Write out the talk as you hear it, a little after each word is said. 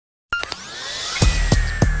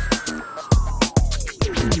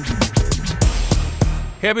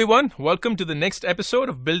Hey everyone, welcome to the next episode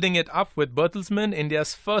of Building It Up with Bertelsmann,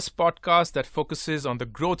 India's first podcast that focuses on the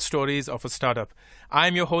growth stories of a startup.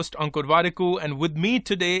 I'm your host Ankur Variku, and with me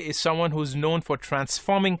today is someone who's known for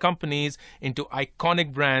transforming companies into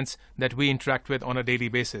iconic brands that we interact with on a daily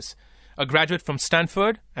basis. A graduate from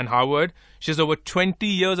Stanford and Harvard, she has over 20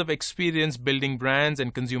 years of experience building brands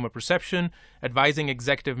and consumer perception, advising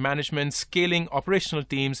executive management, scaling operational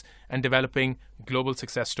teams, and developing global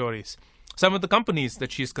success stories. Some of the companies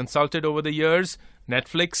that she's consulted over the years: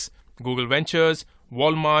 Netflix, Google Ventures,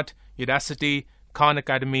 Walmart, Udacity, Khan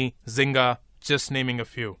Academy, Zynga, just naming a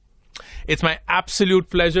few. It's my absolute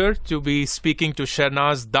pleasure to be speaking to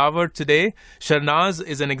Shernaz Daver today. Shernaz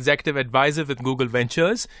is an executive advisor with Google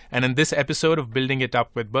Ventures, and in this episode of Building It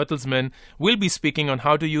Up with Bertelsmann, we'll be speaking on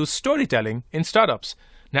how to use storytelling in startups.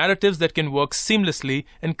 Narratives that can work seamlessly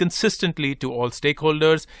and consistently to all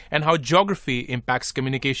stakeholders, and how geography impacts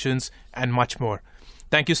communications, and much more.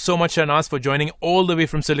 Thank you so much, Shernaz, for joining all the way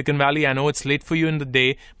from Silicon Valley. I know it's late for you in the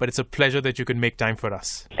day, but it's a pleasure that you could make time for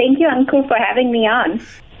us. Thank you, Ankur, for having me on.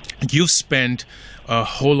 You've spent a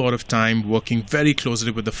whole lot of time working very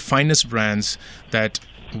closely with the finest brands that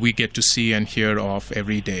we get to see and hear of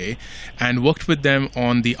every day, and worked with them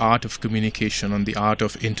on the art of communication, on the art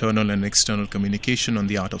of internal and external communication, on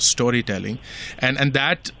the art of storytelling. And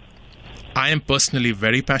that I am personally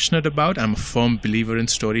very passionate about. I'm a firm believer in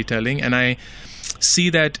storytelling, and I see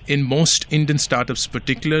that in most Indian startups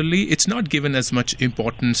particularly, it's not given as much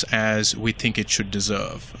importance as we think it should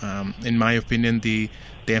deserve. In my opinion, the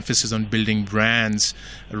emphasis on building brands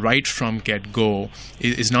right from get-go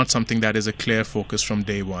is not something that is a clear focus from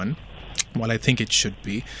day one, while I think it should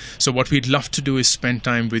be. So what we'd love to do is spend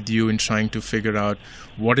time with you in trying to figure out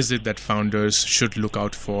what is it that founders should look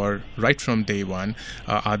out for right from day one.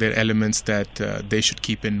 Are there elements that they should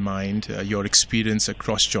keep in mind? Your experience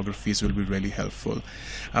across geographies will be really helpful.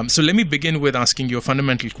 So let me begin with asking you a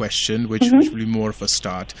fundamental question, which will be more of a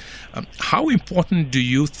start. How important do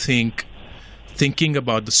you think thinking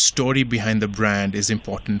about the story behind the brand is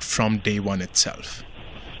important from day one itself?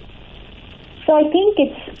 So I think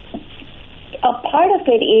a part of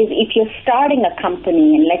it is, if you're starting a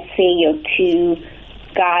company, and let's say you're two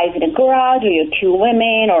guys in a garage, or you're two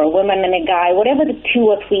women, or a woman and a guy, whatever the two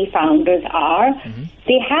or three founders are,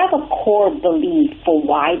 they have a core belief for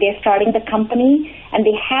why they're starting the company, and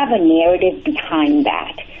they have a narrative behind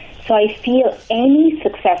that. So I feel any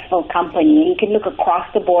successful company, and you can look across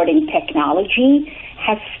the board in technology,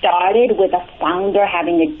 has started with a founder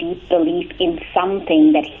having a deep belief in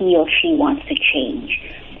something that he or she wants to change.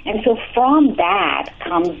 And so from that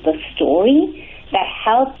comes the story that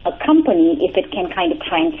helps a company if it can kind of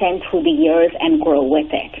transcend through the years and grow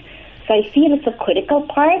with it. So I feel it's a critical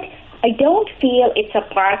part. I don't feel it's a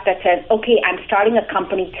part that says, okay, I'm starting a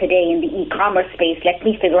company today in the e-commerce space, let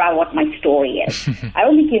me figure out what my story is. I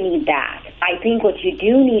don't think you need that. I think what you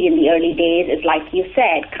do need in the early days is, like you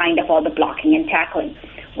said, kind of all the blocking and tackling.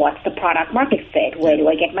 What's the product market fit? Where do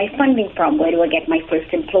I get my funding from? Where do I get my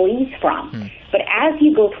first employees from? But as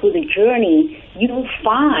you go through the journey, you'll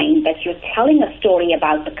find that you're telling a story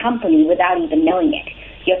about the company without even knowing it.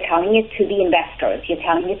 You're telling it to the investors, you're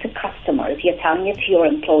telling it to customers, you're telling it to your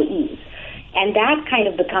employees. And that kind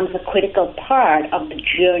of becomes a critical part of the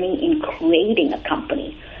journey in creating a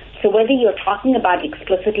company. So whether you're talking about it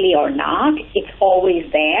explicitly or not, it's always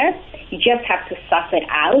there. You just have to suss it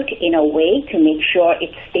out in a way to make sure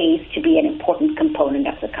it stays to be an important component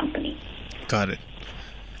of the company. Got it.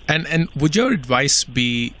 And would your advice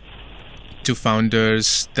be to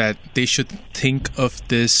founders that they should think of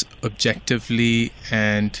this objectively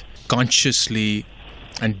and consciously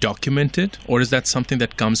and document it? Or is that something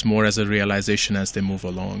that comes more as a realization as they move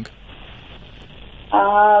along?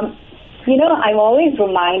 I'm always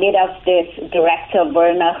reminded of this director,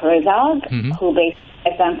 Werner Herzog, who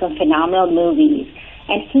has done some phenomenal movies.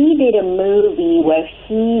 And he did a movie where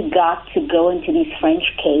he got to go into these French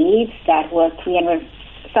caves that were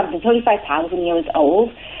 35,000 years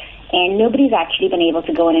old. And nobody's actually been able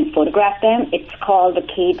to go in and photograph them. It's called The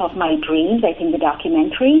Cave of My Dreams, I think, the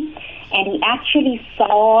documentary. And he actually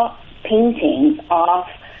saw paintings of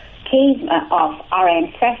our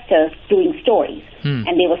ancestors doing stories.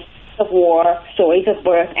 And they were stories of war, stories of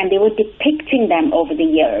birth, and they were depicting them over the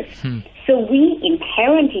years. So we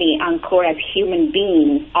inherently, Ankur, as human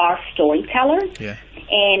beings, are storytellers. Yeah.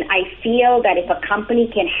 And I feel that if a company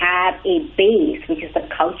can have a base, which is the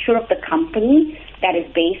culture of the company, that is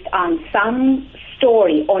based on some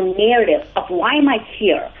story or narrative of why am I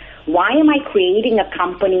here? Why am I creating a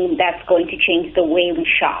company that's going to change the way we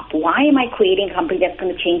shop? Why am I creating a company that's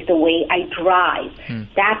going to change the way I drive?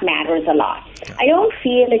 That matters a lot. I don't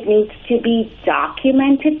feel it needs to be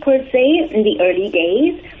documented per se in the early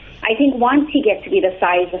days. I think once you get to be the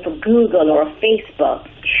size of a Google or a Facebook,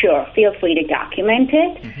 sure, feel free to document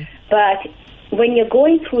it. But when you're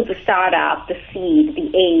going through the startup, the seed, the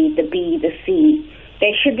A, the B, the C,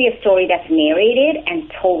 there should be a story that's narrated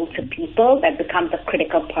and told to people that becomes a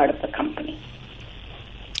critical part of the company.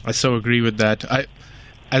 I so agree with that.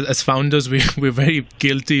 As founders, we're very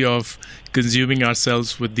guilty of consuming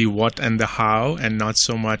ourselves with the what and the how and not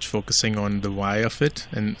so much focusing on the why of it.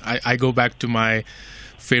 And I go back to my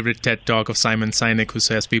favorite TED talk of Simon Sinek, who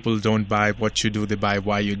says people don't buy what you do, they buy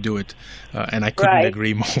why you do it. And I couldn't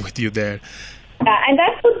agree more with you there. And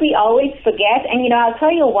that's what we always forget. And, I'll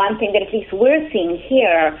tell you one thing that at least we're seeing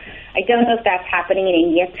here. I don't know if that's happening in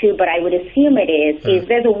India too, but I would assume it is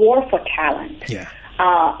there's a war for talent. Yeah.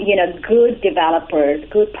 Good developers,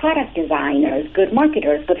 good product designers, good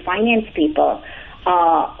marketers, good finance people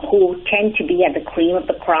who tend to be at the cream of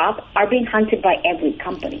the crop are being hunted by every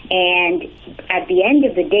company. And at the end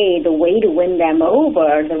of the day, the way to win them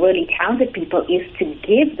over, the really talented people, is to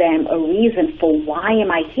give them a reason for why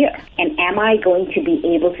am I here? And am I going to be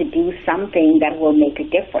able to do something that will make a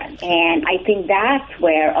difference? And I think that's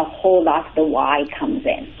where a whole lot of the why comes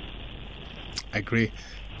in. I agree.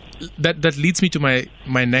 That leads me to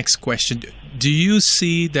my next question. Do you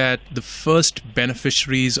see that the first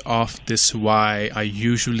beneficiaries of this why are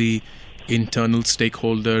usually internal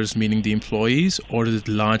stakeholders, meaning the employees, or is it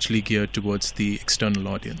largely geared towards the external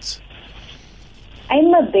audience?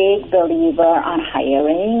 I'm a big believer on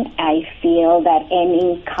hiring. I feel that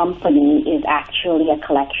any company is actually a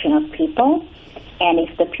collection of people, and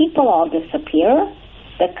if the people all disappear,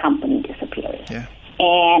 the company disappears. Yeah.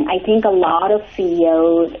 And I think a lot of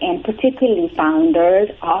CEOs and particularly founders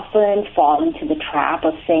often fall into the trap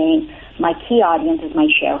of saying, my key audience is my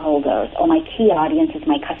shareholders or my key audience is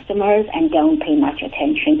my customers, and don't pay much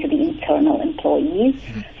attention to the internal employees.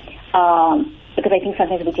 Because I think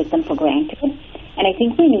sometimes we take them for granted. And I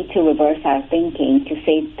think we need to reverse our thinking to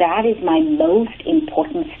say that is my most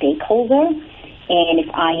important stakeholder. And if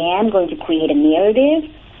I am going to create a narrative,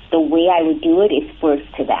 the way I would do it is first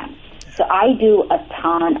to them. So I do a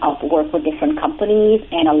ton of work with different companies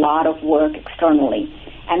and a lot of work externally.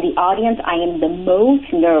 And the audience I am the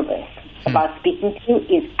most nervous about speaking to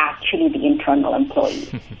is actually the internal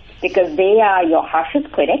employees. Because they are your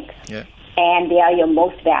harshest critic, and they are your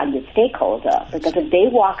most valued stakeholder. Because if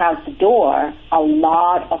they walk out the door, a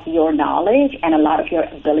lot of your knowledge and a lot of your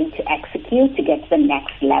ability to execute to get to the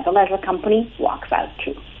next level as a company walks out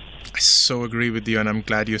too. I so agree with you, and I'm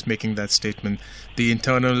glad you're making that statement. The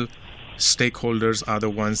internal stakeholders are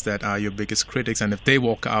the ones that are your biggest critics, and if they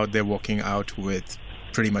walk out, they're walking out with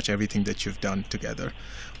pretty much everything that you've done together.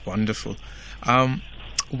 Wonderful.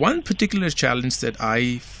 One particular challenge that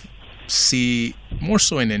I see more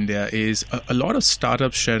so in India is a lot of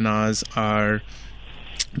startups, Shernaz, are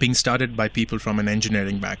being started by people from an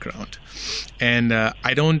engineering background, and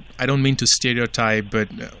I don't mean to stereotype, but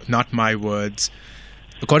not my words.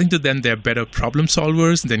 According to them, they're better problem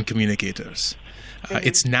solvers than communicators.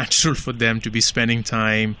 It's natural for them to be spending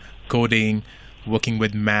time coding, working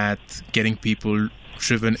with math, getting people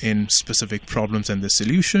driven in specific problems and the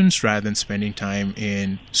solutions rather than spending time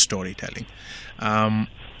in storytelling.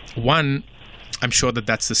 One, I'm sure that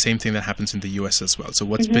that's the same thing that happens in the US as well. So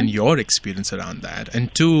what's been your experience around that?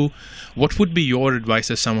 And two, what would be your advice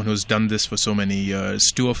as someone who's done this for so many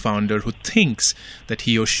years to a founder who thinks that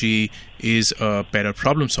he or she is a better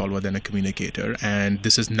problem solver than a communicator, and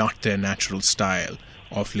this is not their natural style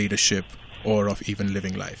of leadership or of even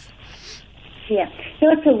living life? Yeah,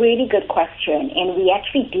 it's a really good question, and we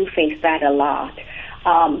actually do face that a lot.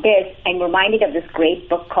 I'm reminded of this great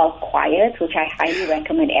book called Quiet, which I highly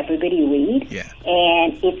recommend everybody read. Yeah.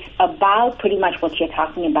 And it's about pretty much what you're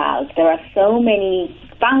talking about. There are so many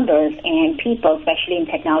founders and people, especially in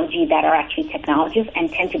technology, that are actually technologists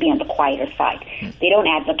and tend to be on the quieter side. They don't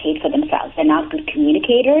advocate for themselves. They're not good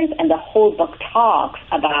communicators, and the whole book talks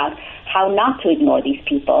about how not to ignore these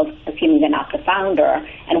people, assuming they're not the founder,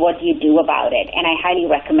 and what do you do about it. And I highly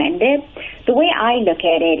recommend it. The way I look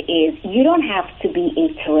at it is you don't have to be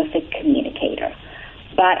a terrific communicator.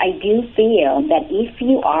 But I do feel that if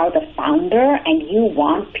you are the founder and you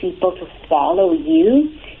want people to follow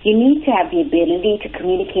you, you need to have the ability to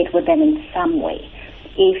communicate with them in some way.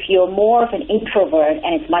 If you're more of an introvert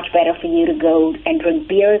and it's much better for you to go and drink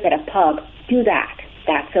beers at a pub, do that.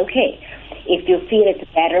 That's okay. If you feel it's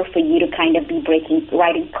better for you to kind of be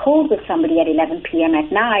writing code with somebody at 11 p.m.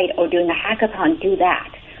 at night or doing a hackathon, do that.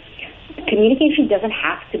 communication doesn't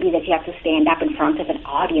have to be that you have to stand up in front of an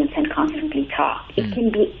audience and constantly talk. It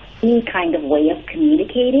can be any kind of way of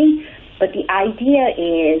communicating, but the idea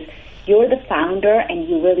is you're the founder and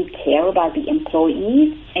you really care about the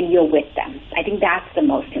employees and you're with them. I think that's the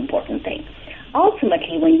most important thing.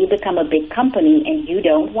 Ultimately, when you become a big company and you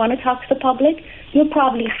don't want to talk to the public, you'll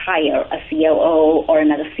probably hire a COO or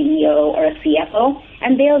another CEO or a CFO,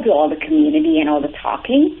 and they'll do all the community and all the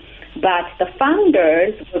talking. But the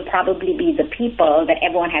founders will probably be the people that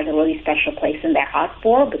everyone has a really special place in their heart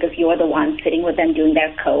for, because you're the one sitting with them doing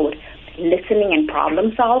their code, listening and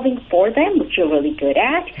problem solving for them, which you're really good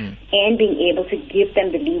at, and being able to give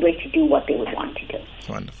them the leeway to do what they would want to do.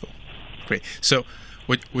 Wonderful. Great. So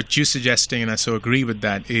what you're suggesting, and I so agree with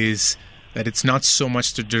that, is that it's not so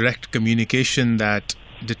much the direct communication that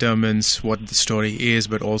determines what the story is,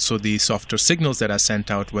 but also the softer signals that are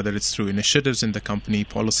sent out, whether it's through initiatives in the company,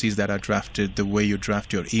 policies that are drafted, the way you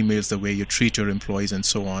draft your emails, the way you treat your employees, and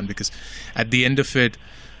so on. Because at the end of it,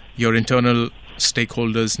 your internal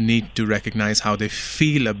stakeholders need to recognize how they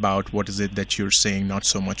feel about what is it that you're saying, not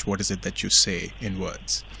so much what is it that you say in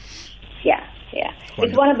words. Yeah.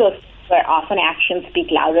 It's one of those where often actions speak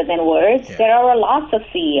louder than words. Yeah. There are lots of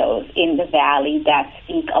CEOs in the Valley that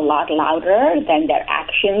speak a lot louder than their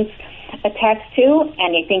actions attest to,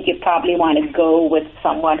 and I think you probably want to go with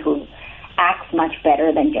someone who acts much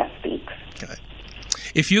better than just speaks. Okay.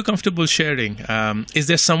 If you're comfortable sharing, is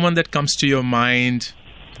there someone that comes to your mind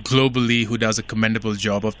globally who does a commendable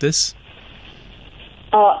job of this?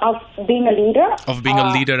 Of being a leader? Of being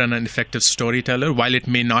a leader and an effective storyteller, while it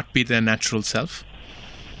may not be their natural self?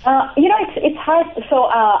 It's hard. So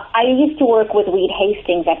I used to work with Reed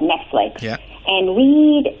Hastings at Netflix. Yeah. And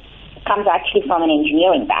Reed comes actually from an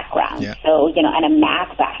engineering background. Yeah. So, and a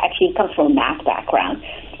math actually comes from a math background.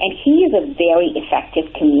 And he is a very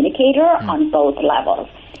effective communicator on both levels.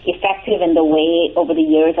 Effective in the way over the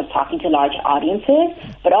years of talking to large audiences,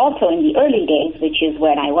 but also in the early days, which is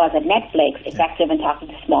when I was at Netflix, effective in talking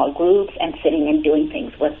to small groups and sitting and doing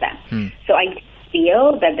things with them. So I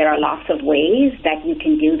feel that there are lots of ways that you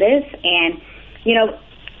can do this. And,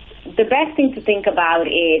 the best thing to think about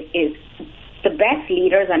is the best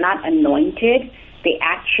leaders are not anointed. They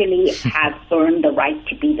actually have earned the right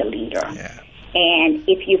to be the leader. Yeah. And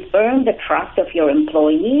if you've earned the trust of your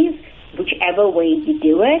employees, whichever way you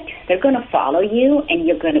do it, they're going to follow you and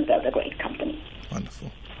you're going to build a great company.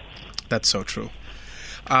 Wonderful. That's so true.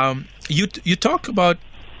 You talk about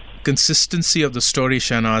consistency of the story,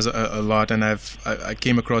 Shernaz, a lot, and I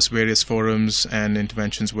came across various forums and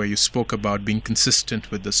interventions where you spoke about being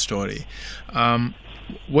consistent with the story.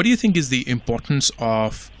 What do you think is the importance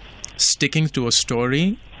of sticking to a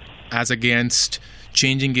story as against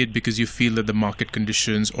changing it because you feel that the market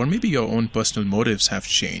conditions or maybe your own personal motives have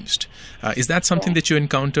changed? Is that something that you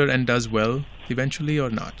encounter and does well eventually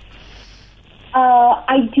or not?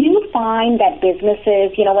 I do find that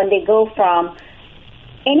businesses, when they go from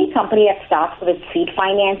any company that starts with seed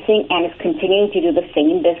financing and is continuing to do the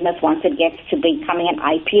same business once it gets to becoming an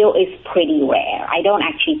IPO is pretty rare. I don't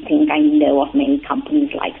actually think I know of many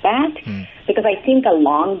companies like that because I think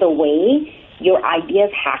along the way, your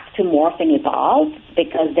ideas have to morph and evolve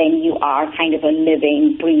because then you are kind of a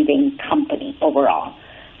living, breathing company overall.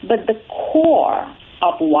 But the core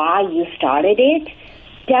of why you started it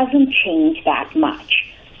doesn't change that much.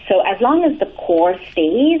 So as long as the core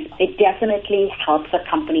stays, it definitely helps a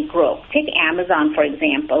company grow. Take Amazon, for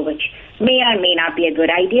example, which may or may not be a good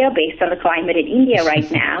idea based on the climate in India right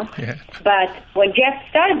now. Yeah. But when Jeff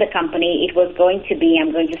started the company, it was going to be,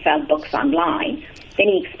 I'm going to sell books online. Then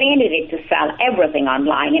he expanded it to sell everything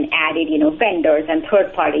online and added, vendors and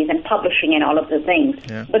third parties and publishing and all of the things.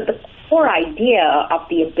 Yeah. But the core idea of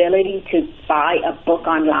the ability to buy a book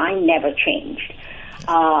online never changed.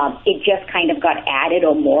 It just kind of got added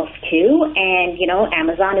or morphed to, and,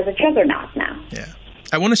 Amazon is a juggernaut now. Yeah.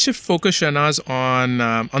 I want to shift focus, Shernaz,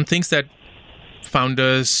 on things that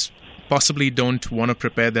founders possibly don't want to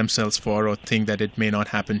prepare themselves for or think that it may not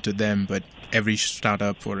happen to them, but every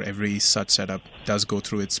startup or every such setup does go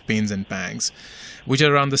through its pains and pangs, which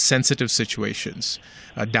are around the sensitive situations,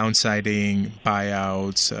 downsizing,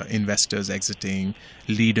 buyouts, investors exiting,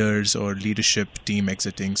 leaders or leadership team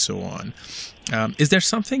exiting, so on. Is there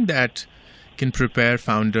something that can prepare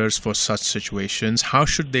founders for such situations? How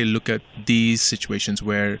should they look at these situations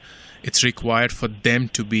where it's required for them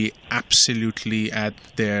to be absolutely at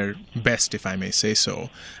their best, if I may say so,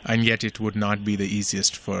 and yet it would not be the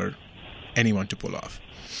easiest for anyone to pull off?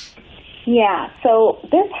 Yeah, so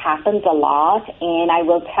this happens a lot, and I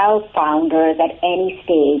will tell founders at any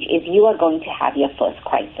stage, if you are going to have your first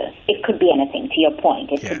crisis, it could be anything, to your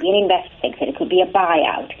point. It could be an investor exit, it could be a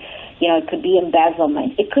buyout. it could be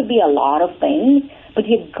embezzlement. It could be a lot of things, but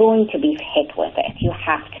you're going to be hit with it. You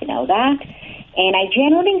have to know that. And I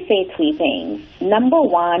generally say three things. Number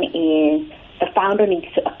one is the founder needs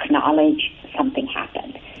to acknowledge something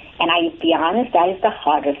happened. And I'll be honest, that is the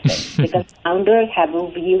hardest thing because founders have a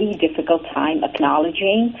really difficult time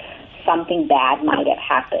acknowledging something bad might have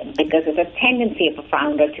happened, because there's a tendency of a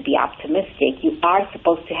founder to be optimistic. You are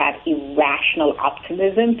supposed to have irrational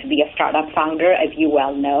optimism to be a startup founder, as you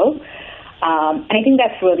well know. And I think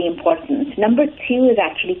that's really important. Number two is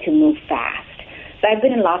actually to move fast. So I've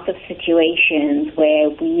been in lots of situations where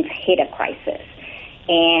we've hit a crisis.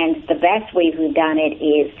 And the best ways we've done it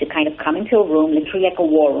is to kind of come into a room, literally like a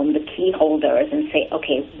war room, the key holders, and say,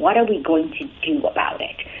 okay, what are we going to do about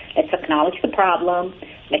it? Let's acknowledge the problem.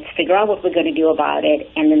 Let's figure out what we're going to do about it.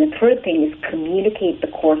 And then the third thing is communicate the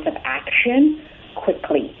course of action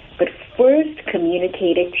quickly. But first,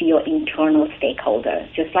 communicate it to your internal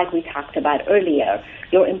stakeholders. Just like we talked about earlier,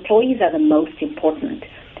 your employees are the most important.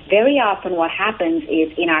 Very often what happens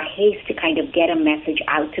is in our haste to kind of get a message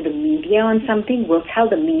out to the media on something, we'll tell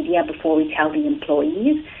the media before we tell the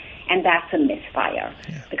employees, and that's a misfire.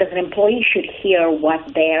 Yeah. Because an employee should hear what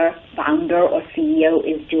their founder or CEO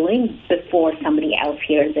is doing before somebody else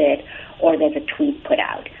hears it or there's a tweet put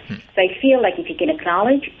out. So I feel like if you can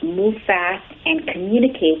acknowledge, move fast, and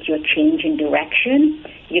communicate your change in direction,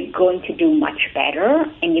 you're going to do much better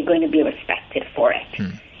and you're going to be respected for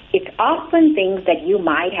it. It's often things that you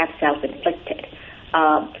might have self-inflicted.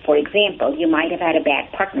 For example, you might have had a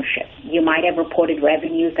bad partnership. You might have reported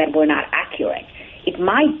revenues that were not accurate. It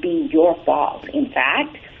might be your fault, in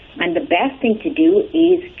fact, and the best thing to do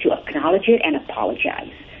is to acknowledge it and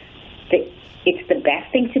apologize. It's the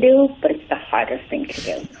best thing to do, but it's the hardest thing to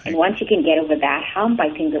do. And once you can get over that hump,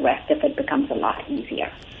 I think the rest of it becomes a lot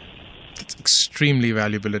easier. That's extremely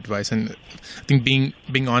valuable advice. And I think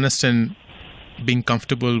being honest and being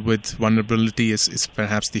comfortable with vulnerability is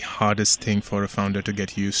perhaps the hardest thing for a founder to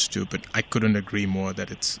get used to. But I couldn't agree more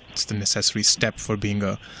that it's the necessary step for being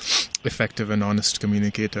a effective and honest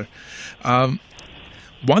communicator.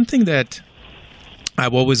 One thing that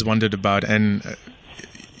I've always wondered about, and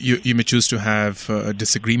you may choose to have a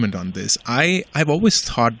disagreement on this. I've always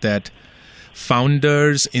thought that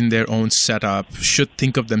founders in their own setup should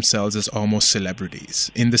think of themselves as almost celebrities,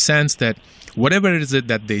 in the sense that whatever it is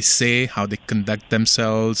that they say, how they conduct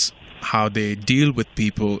themselves, how they deal with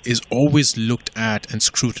people is always looked at and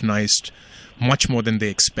scrutinized much more than they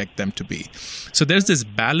expect them to be. So there's this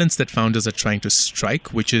balance that founders are trying to strike,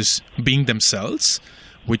 which is being themselves,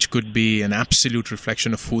 which could be an absolute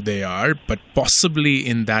reflection of who they are, but possibly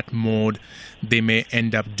in that mode, they may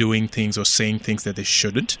end up doing things or saying things that they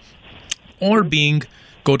shouldn't, or being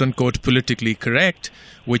quote-unquote politically correct,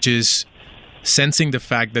 which is sensing the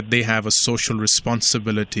fact that they have a social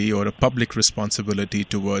responsibility or a public responsibility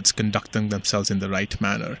towards conducting themselves in the right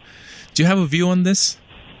manner. Do you have a view on this?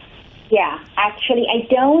 Yeah, actually, I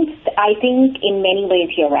don't. I think in many ways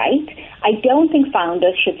you're right. I don't think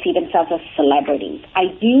founders should see themselves as celebrities. I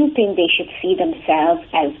do think they should see themselves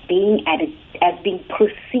as being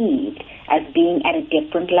perceived as being at a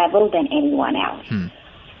different level than anyone else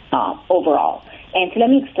overall. And so let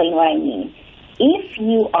me explain what I mean. If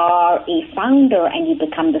you are a founder and you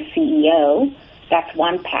become the CEO, that's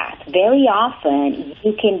one path. Very often,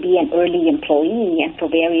 you can be an early employee and for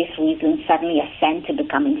various reasons suddenly ascend to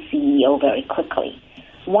becoming CEO very quickly.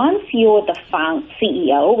 Once you're the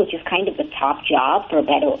CEO, which is kind of the top job, for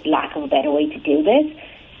lack of a better way to do this,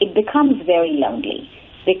 it becomes very lonely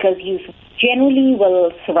because you generally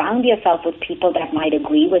will surround yourself with people that might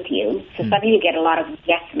agree with you. So suddenly you get a lot of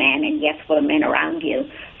yes men and yes women around you.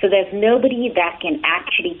 So there's nobody that can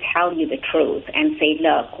actually tell you the truth and say,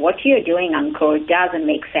 look, what you're doing, Ankur, doesn't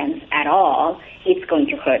make sense at all. It's going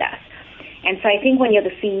to hurt us. And so I think when you're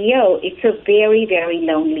the CEO, it's a very, very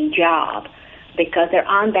lonely job because there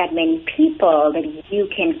aren't that many people that you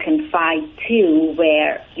can confide to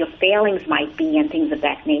where your failings might be and things of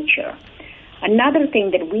that nature. Another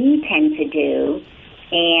thing that we tend to do,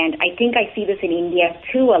 and I think I see this in India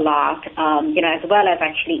too a lot, as well as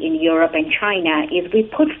actually in Europe and China, is we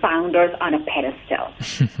put founders on a pedestal.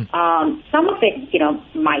 Some of it,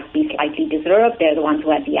 might be slightly deserved. They're the ones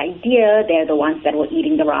who had the idea. They're the ones that were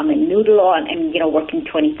eating the ramen noodle and working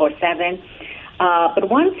 24/7. But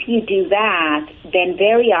once you do that, then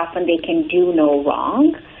very often they can do no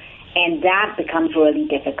wrong, and that becomes really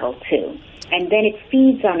difficult too. And then it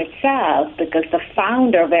feeds on itself because the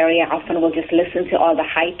founder very often will just listen to all the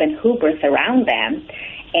hype and hubris around them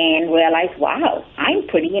and realize, wow, I'm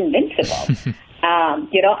pretty invincible.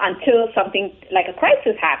 Until something like a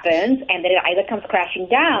crisis happens, and then it either comes crashing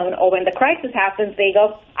down, or when the crisis happens, they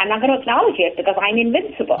go, I'm not going to acknowledge it because I'm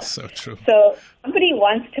invincible. So true. So somebody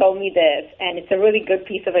once told me this, and it's a really good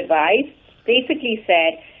piece of advice. Basically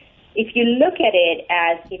said, if you look at it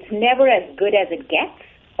as it's never as good as it gets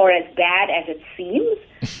or as bad as it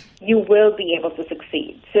seems, you will be able to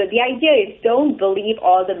succeed. So the idea is don't believe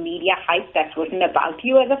all the media hype that's written about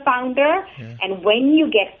you as a founder. Yeah. And when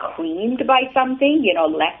you get creamed by something,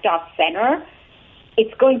 left off center,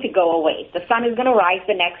 it's going to go away. The sun is going to rise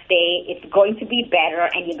the next day. It's going to be better,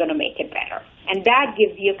 and you're going to make it better. And that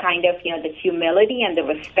gives you kind of, the humility and the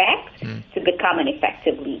respect to become an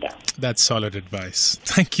effective leader. That's solid advice.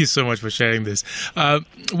 Thank you so much for sharing this.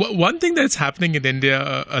 One thing that's happening in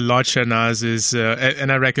India a lot, Shernaz, is,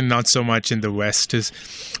 and I reckon not so much in the West, is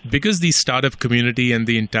because the startup community and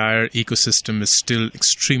the entire ecosystem is still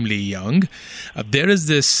extremely young, there is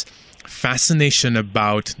this fascination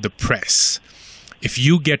about the press. If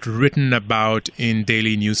you get written about in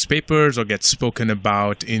daily newspapers or get spoken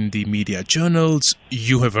about in the media journals,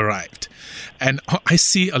 you have arrived. And I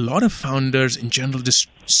see a lot of founders in general just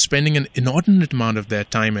spending an inordinate amount of their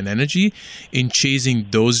time and energy in chasing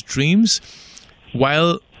those dreams,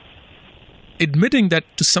 while admitting that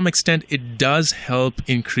to some extent it does help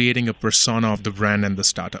in creating a persona of the brand and the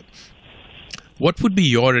startup. What would be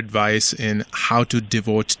your advice in how to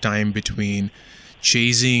devote time between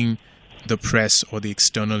chasing the press or the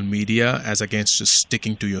external media as against just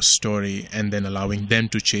sticking to your story and then allowing them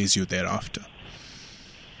to chase you thereafter?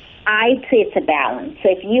 I'd say it's a balance. So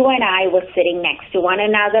if you and I were sitting next to one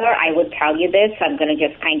another, I would tell you this. I'm going to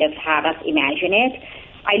just kind of have us imagine it.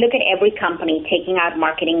 I look at every company taking out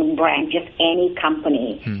marketing brand, just any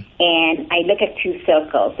company, and I look at two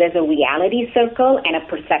circles. There's a reality circle and a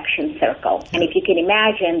perception circle. And if you can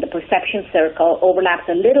imagine, the perception circle overlaps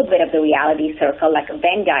a little bit of the reality circle, like a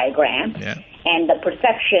Venn diagram, and the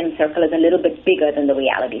perception circle is a little bit bigger than the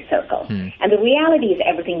reality circle. And the reality is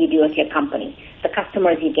everything you do with your company, the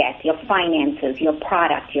customers you get, your finances, your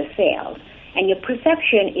product, your sales. And your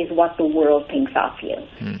perception is what the world thinks of you.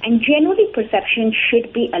 And generally, perception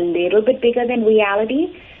should be a little bit bigger than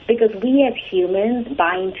reality because we as humans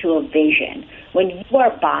buy into a vision. When you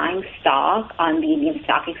are buying stock on the Indian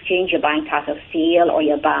Stock Exchange, you're buying Tata Steel or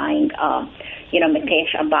you're buying,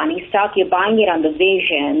 Mukesh Ambani stock, you're buying it on the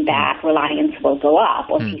vision that Reliance will go up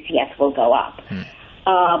or TCS will go up.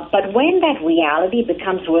 But when that reality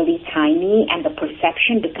becomes really tiny and the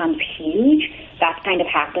perception becomes huge, that kind of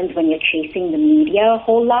happens when you're chasing the media a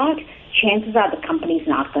whole lot, chances are the company's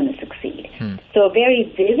not going to succeed. So a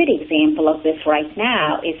very vivid example of this right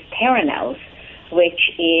now is Theranos, which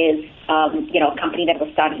is a company that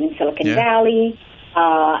was started in Silicon Valley,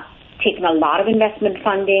 taken a lot of investment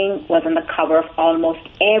funding, was on the cover of almost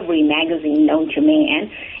every magazine known to man,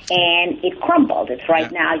 and it crumbled. It's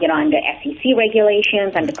right now, under SEC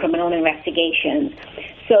regulations, under criminal investigations.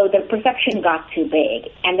 So the perception got too big.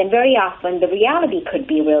 And then very often the reality could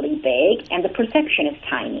be really big and the perception is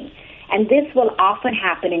tiny. And this will often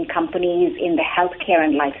happen in companies in the healthcare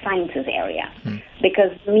and life sciences area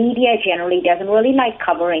because media generally doesn't really like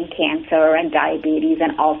covering cancer and diabetes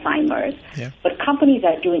and Alzheimer's. But companies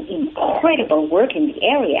are doing incredible work in the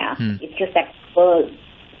area. It's just that people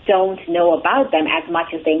don't know about them as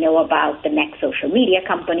much as they know about the next social media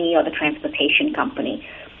company or the transportation company.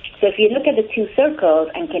 So if you look at the two circles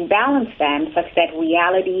and can balance them such that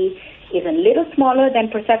reality is a little smaller than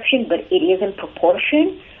perception, but it is in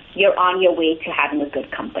proportion, you're on your way to having a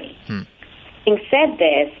good company. Having said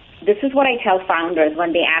this is what I tell founders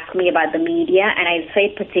when they ask me about the media, and I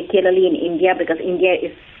say particularly in India because India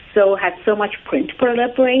has so much print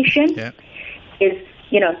proliferation, is,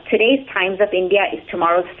 today's Times of India is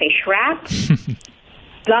tomorrow's fish wrap.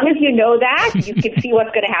 As long as you know that, you can see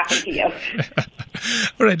what's going to happen to you.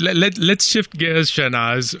 All right, let's shift gears,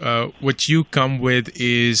 Shernaz. What you come with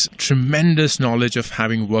is tremendous knowledge of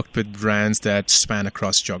having worked with brands that span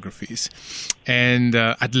across geographies. And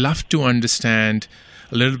I'd love to understand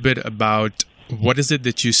a little bit about what is it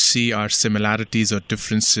that you see are similarities or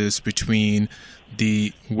differences between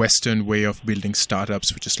the Western way of building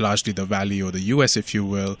startups, which is largely the Valley or the US, if you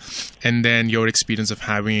will, and then your experience of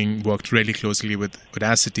having worked really closely with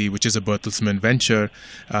Audacity, which is a Bertelsmann venture,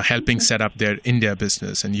 helping set up their India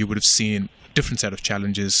business. And you would have seen a different set of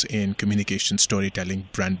challenges in communication, storytelling,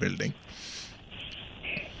 brand building.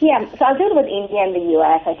 Yeah, so I'll do it with India and the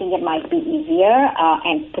US. I think it might be easier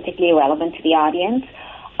and particularly relevant to the audience.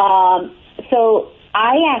 So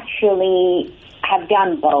I actually have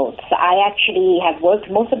done both. So I actually have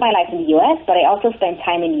worked most of my life in the U.S., but I also spent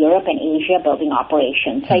time in Europe and Asia building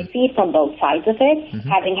operations. So I see it from both sides of it,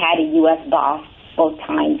 having had a U.S. boss both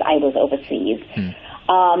times I was overseas.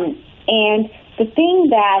 And the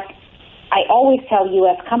thing that I always tell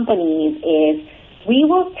U.S. companies is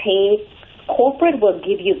corporate will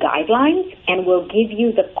give you guidelines and will give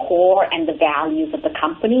you the core and the values of the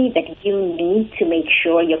company that you need to make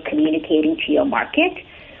sure you're communicating to your market.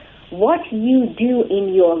 What you do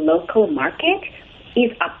in your local market is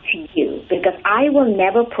up to you, because I will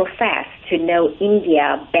never profess to know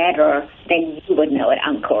India better than you would know it,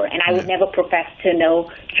 Ankur, and I would never profess to know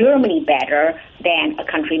Germany better than a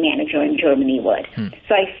country manager in Germany would.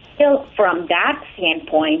 So I feel from that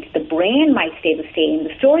standpoint, the brand might stay the same,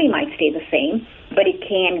 the story might stay the same, but it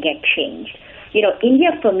can get changed.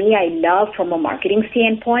 India for me, I love from a marketing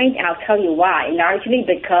standpoint, and I'll tell you why, largely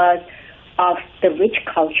because of the rich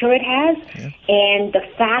culture it has, and the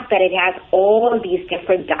fact that it has all these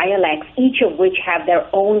different dialects, each of which have their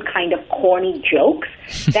own kind of corny jokes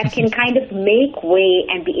that can kind of make way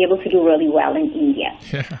and be able to do really well in India.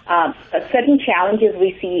 Certain challenges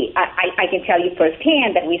we see, I can tell you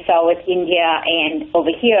firsthand that we saw with India and over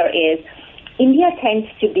here is India tends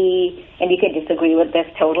to be, and you can disagree with this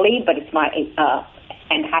totally, but it's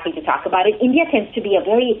I'm happy to talk about it. India tends to be a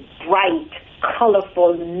very bright,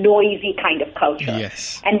 colorful, noisy kind of culture.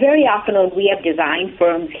 Yes. And very often when we have design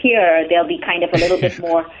firms here, they'll be kind of a little bit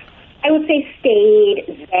more, I would say,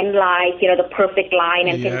 staid, zen-like, the perfect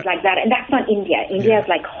line and things like that. And that's not India. India is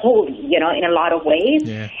like holy, in a lot of ways.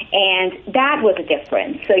 And that was a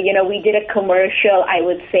difference. So, we did a commercial, I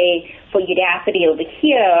would say, for Udacity over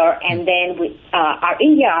here, and then our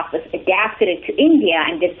India office adapted it to India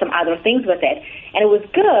and did some other things with it. And it was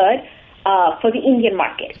good for the Indian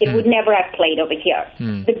market. It would never have played over here.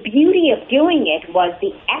 The beauty of doing it was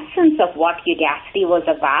the essence of what Udacity was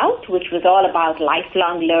about, which was all about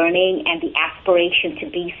lifelong learning and the aspiration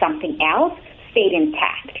to be something else, stayed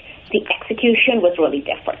intact. The execution was really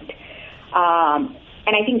different.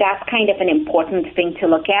 And I think that's kind of an important thing to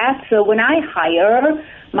look at. So when I hire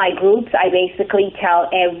my groups, I basically tell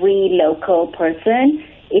every local person,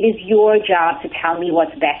 it is your job to tell me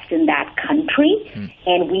what's best in that country,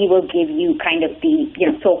 and we will give you kind of the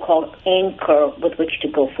so-called anchor with which to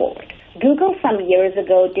go forward. Google some years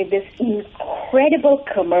ago did this incredible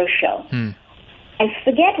commercial. I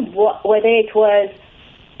forget whether it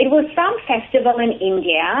was some festival in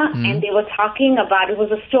India, and they were talking about, it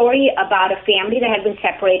was a story about a family that had been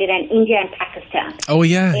separated in India and Pakistan. Oh,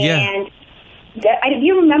 yeah. Do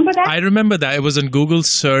you remember that? I remember that. It was on Google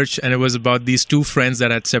search, and it was about these two friends that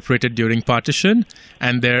had separated during partition,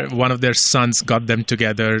 and one of their sons got them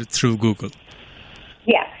together through Google.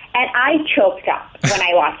 Yeah, and I choked up when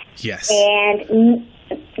I watched it. Yes. And,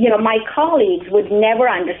 my colleagues would never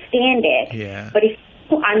understand it, but if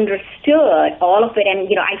you understood all of it, and,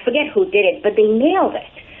 I forget who did it, but they nailed it,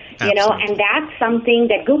 Absolutely. And that's something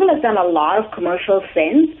that Google has done a lot of commercials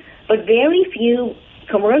since, but very few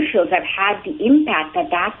commercials have had the impact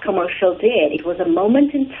that commercial did. It was a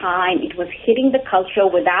moment in time. It was hitting the culture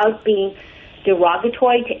without being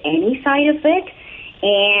derogatory to any side of it,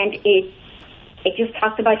 and it just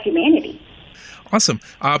talked about humanity. Awesome.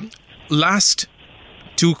 Last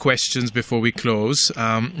two questions before we close.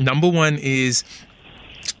 Number one is,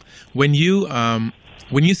 when you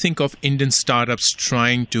think of Indian startups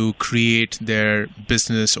trying to create their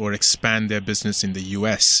business or expand their business in the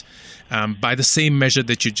U.S., by the same measure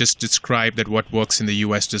that you just described, that what works in the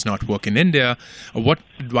U.S. does not work in India, what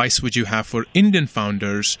advice would you have for Indian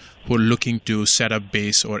founders who are looking to set up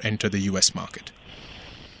base or enter the U.S. market?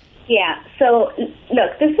 Yeah, so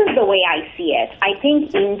look, this is the way I see it. I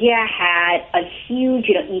think India had a huge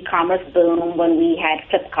e-commerce boom when we had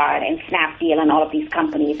Flipkart and Snapdeal and all of these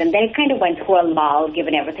companies, and then it kind of went through a lull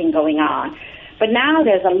given everything going on. But now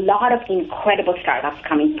there's a lot of incredible startups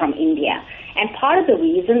coming from India. And part of the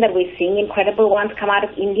reason that we're seeing incredible ones come out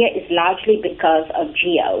of India is largely because of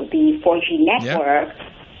Jio, the 4G network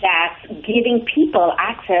that's giving people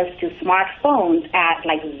access to smartphones at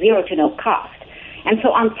like zero to no cost. And so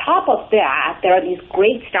on top of that, there are these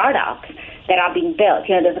great startups that are being built.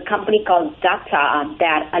 There's a company called Data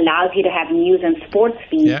that allows you to have news and sports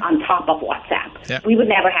feeds on top of WhatsApp. We would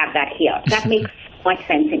never have that here. That makes much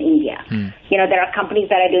sense in India. There are companies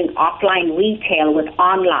that are doing offline retail with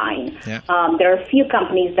online. There are a few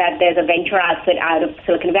companies there's a venture outfit out of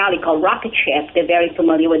Silicon Valley called Rocketship. They're very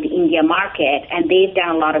familiar with the India market, and they've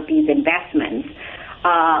done a lot of these investments,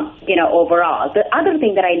 overall. The other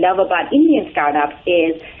thing that I love about Indian startups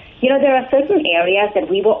is There are certain areas that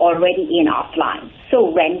we were already in offline.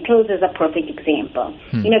 So rentals is a perfect example.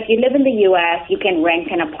 If you live in the U.S., you can rent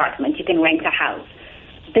an apartment, you can rent a house.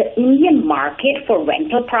 The Indian market for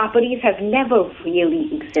rental properties has never really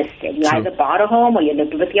existed. You either bought a home or you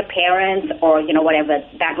lived with your parents or, whatever,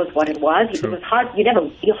 that was what it was. It was hard,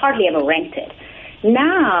 you hardly ever rented.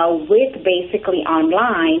 Now, with basically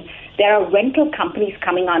online, there are rental companies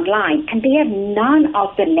coming online, and they have none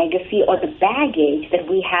of the legacy or the baggage that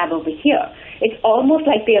we have over here. It's almost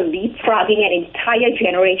like they're leapfrogging an entire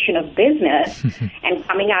generation of business and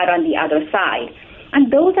coming out on the other side. And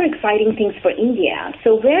those are exciting things for India.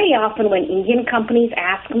 So very often when Indian companies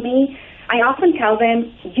ask me, I often tell them,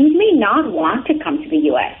 you may not want to come to the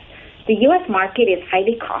U.S. The U.S. market is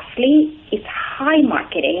highly costly, it's high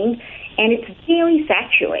marketing, and it's very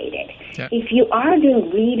saturated. Yeah. If you are doing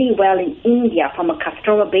really well in India from a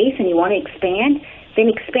customer base and you want to expand, then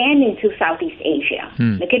expand into Southeast Asia.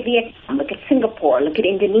 Look at Vietnam, look at Singapore, look at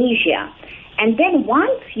Indonesia. And then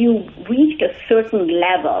once you reach a certain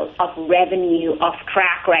level of revenue, of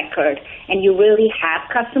track record, and you really have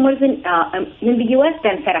customers in the U.S.,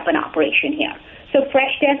 then set up an operation here. So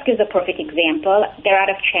Freshdesk is a perfect example. They're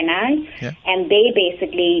out of Chennai, and they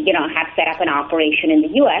basically, have set up an operation in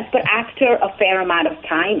the U.S., but after a fair amount of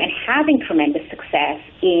time and having tremendous success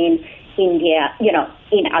in India,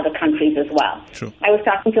 in other countries as well. True. I was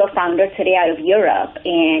talking to a founder today out of Europe,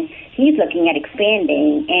 and he's looking at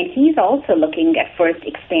expanding, and he's also looking at first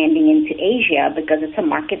expanding into Asia because it's a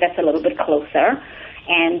market that's a little bit closer,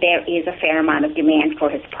 and there is a fair amount of demand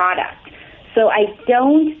for his product. So I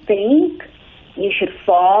don't think you should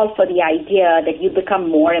fall for the idea that you become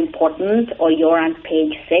more important or you're on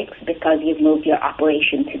page 6 because you've moved your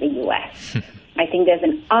operation to the U.S. I think there's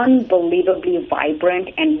an unbelievably vibrant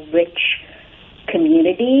and rich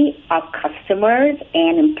community of customers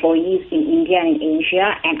and employees in India and in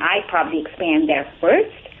Asia, and I'd probably expand there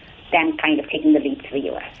first, then kind of taking the leap to the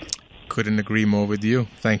U.S. Couldn't agree more with you.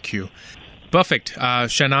 Thank you. Perfect.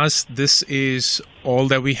 Shernaz, this is all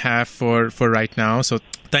that we have for right now. So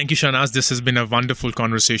thank you, Shernaz. This has been a wonderful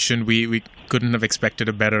conversation. We couldn't have expected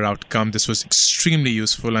a better outcome. This was extremely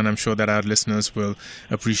useful, and I'm sure that our listeners will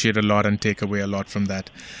appreciate a lot and take away a lot from that.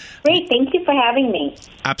 Great. Thank you for having me.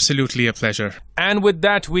 Absolutely a pleasure. And with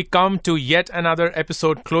that, we come to yet another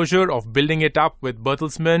episode closure of Building It Up with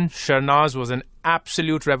Bertelsmann. Shernaz was an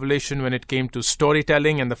absolute revelation when it came to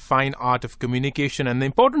storytelling and the fine art of communication and the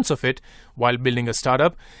importance of it while building a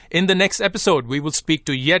startup. In the next episode, we will speak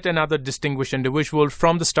to yet another distinguished individual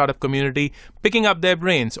from the startup community, picking up their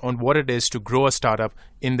brains on what it is to grow a startup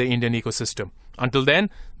in the Indian ecosystem. Until then,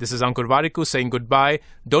 this is Ankur Warikoo saying goodbye.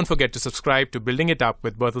 Don't forget to subscribe to Building It Up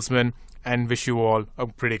with Bertelsmann and wish you all a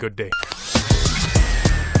pretty good day.